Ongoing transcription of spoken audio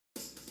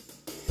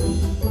Hey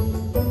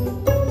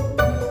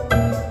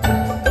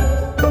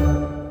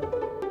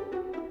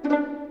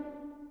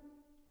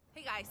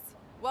guys,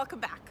 welcome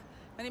back.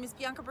 My name is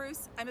Bianca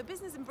Broos. I'm a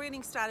business and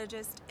branding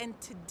strategist, and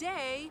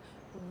today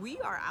we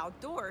are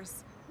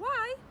outdoors.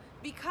 Why?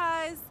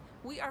 Because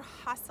we are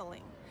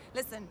hustling.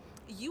 Listen,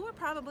 you are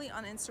probably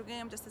on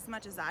Instagram just as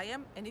much as I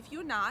am, and if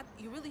you're not,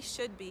 you really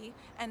should be,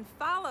 and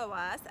follow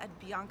us at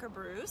Bianca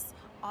Broos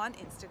on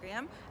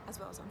Instagram, as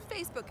well as on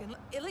Facebook and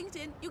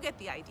LinkedIn. You get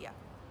the idea.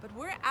 But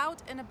we're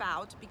out and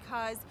about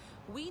because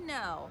we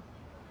know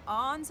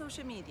on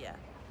social media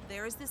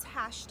there is this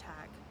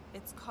hashtag.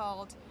 It's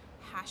called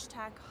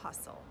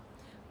 #hustle.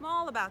 I'm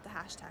all about the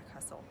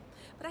 #hustle.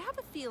 But I have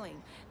a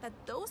feeling that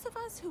those of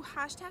us who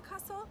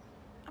 #hustle,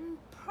 I'm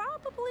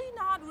probably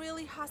not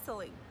really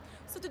hustling.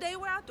 So today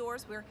we're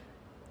outdoors, we're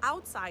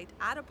outside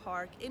at a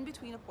park in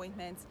between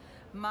appointments.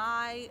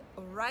 My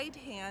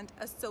right-hand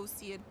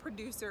associate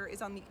producer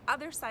is on the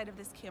other side of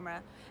this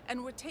camera,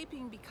 and we're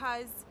taping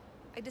because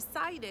I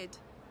decided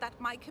that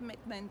my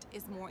commitment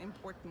is more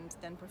important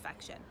than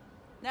perfection.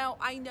 Now,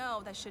 I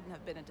know that shouldn't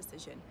have been a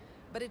decision,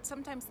 but it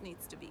sometimes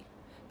needs to be.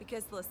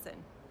 Because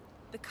listen,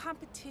 the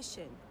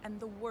competition and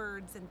the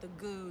words and the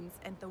goons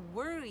and the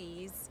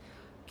worries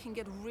can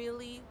get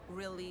really,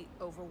 really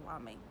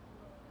overwhelming.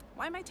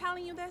 Why am I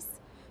telling you this?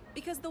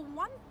 Because the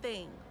one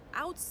thing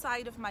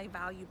outside of my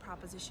value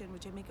proposition,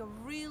 which I make a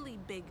really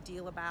big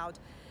deal about,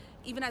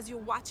 even as you're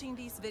watching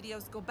these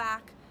videos, go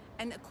back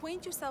and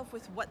acquaint yourself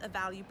with what a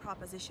value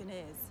proposition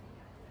is.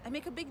 I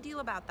make a big deal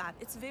about that.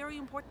 It's very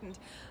important.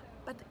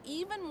 But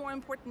even more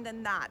important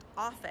than that,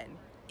 often,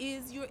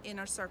 is your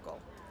inner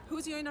circle.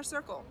 Who's your inner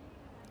circle?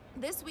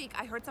 This week,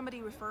 I heard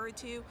somebody refer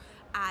to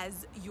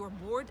as your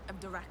board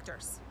of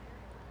directors.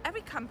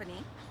 Every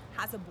company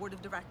has a board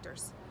of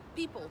directors.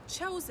 People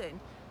chosen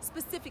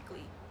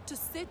specifically to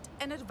sit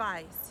and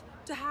advise,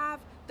 to have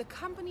the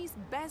company's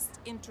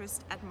best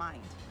interest at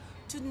mind,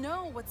 to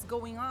know what's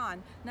going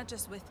on, not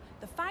just with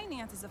the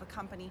finances of a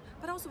company,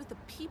 but also with the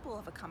people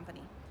of a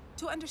company,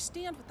 to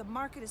understand what the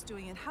market is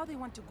doing and how they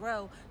want to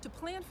grow, to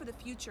plan for the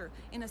future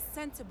in a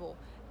sensible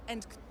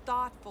and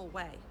thoughtful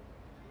way.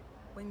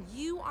 When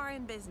you are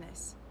in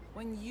business,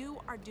 when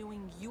you are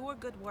doing your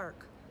good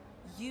work,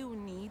 you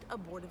need a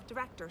board of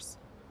directors.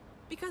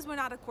 Because we're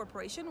not a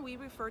corporation, we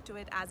refer to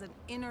it as an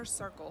inner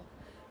circle.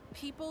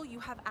 People you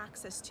have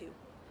access to.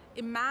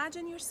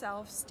 Imagine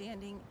yourself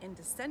standing in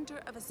the center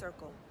of a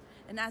circle,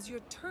 and as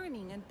you're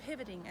turning and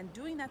pivoting and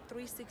doing that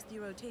 360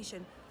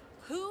 rotation,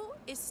 who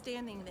is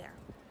standing there?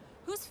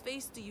 Whose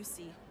face do you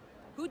see?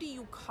 Who do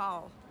you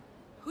call?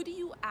 Who do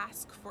you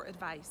ask for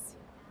advice?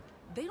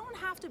 They don't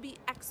have to be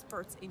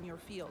experts in your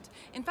field.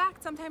 In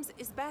fact, sometimes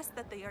it's best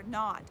that they are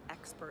not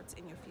experts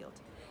in your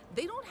field.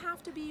 They don't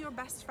have to be your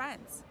best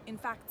friends. In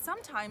fact,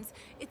 sometimes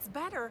it's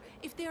better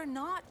if they're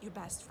not your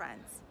best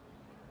friends.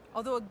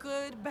 Although a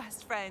good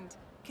best friend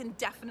can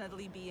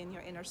definitely be in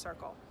your inner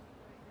circle.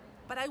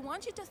 But I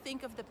want you to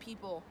think of the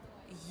people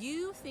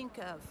you think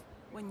of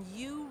when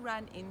you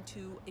run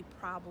into a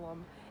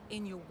problem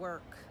in your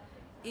work,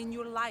 in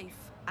your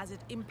life as it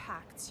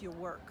impacts your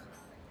work.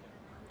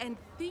 And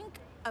think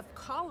of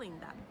calling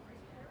them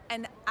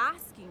and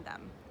asking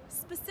them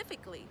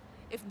specifically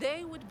if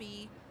they would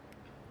be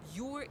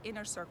your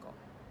inner circle.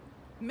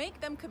 Make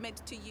them commit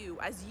to you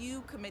as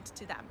you commit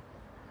to them.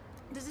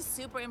 This is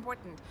super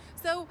important.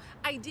 So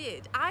I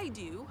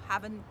do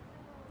have a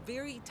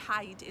very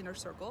tight inner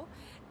circle,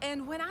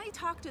 and when I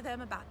talk to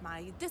them about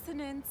my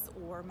dissonance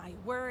or my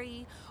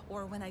worry,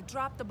 or when I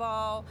drop the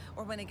ball,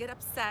 or when I get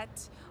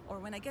upset, or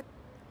when I get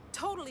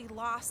totally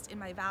lost in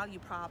my value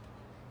prop,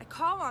 I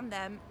call on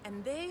them,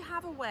 and they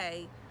have a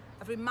way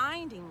of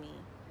reminding me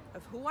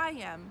of who I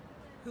am,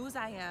 whose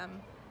I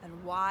am,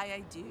 and why I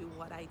do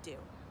what I do.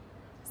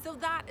 So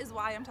that is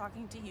why I'm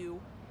talking to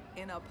you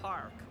in a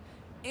park,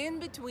 in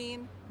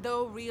between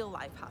the real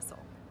life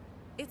hustle.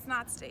 It's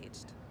not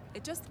staged,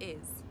 it just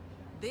is.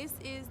 This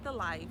is the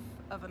life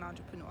of an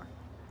entrepreneur.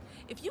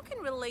 If you can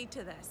relate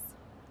to this,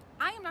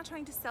 I am not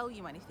trying to sell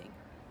you anything.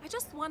 I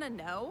just want to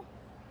know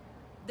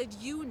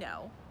that you're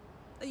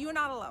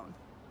not alone.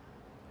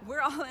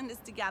 We're all in this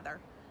together.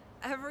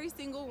 Every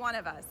single one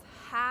of us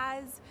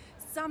has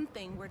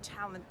something we're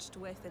challenged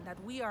with and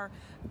that we are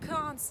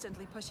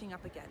constantly pushing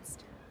up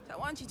against. So I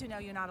want you to know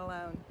you're not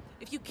alone.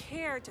 If you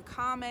care to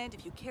comment,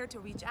 if you care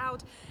to reach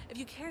out, if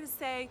you care to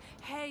say,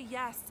 hey,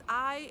 yes,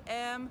 I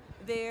am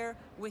there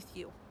with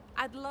you,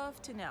 I'd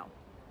love to know.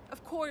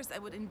 Of course, I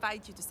would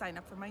invite you to sign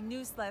up for my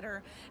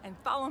newsletter and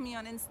follow me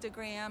on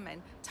Instagram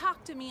and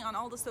talk to me on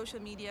all the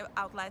social media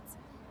outlets.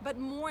 But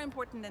more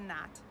important than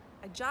that,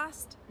 I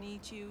just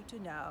need you to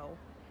know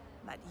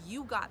that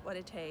you got what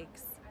it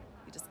takes.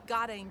 You just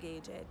gotta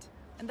engage it.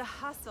 And the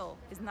hustle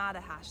is not a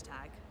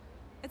hashtag.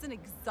 It's an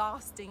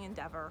exhausting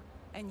endeavor,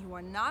 and you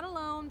are not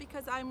alone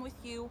because I'm with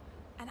you,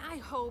 and I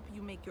hope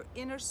you make your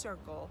inner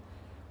circle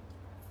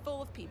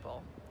full of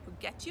people who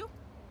get you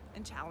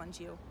and challenge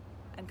you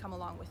and come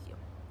along with you.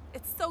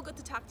 It's so good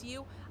to talk to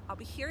you. I'll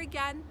be here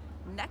again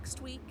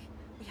next week.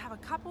 We have a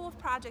couple of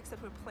projects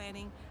that we're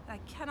planning, and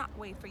I cannot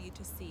wait for you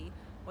to see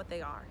what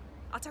they are.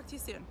 I'll talk to you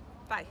soon.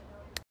 Bye.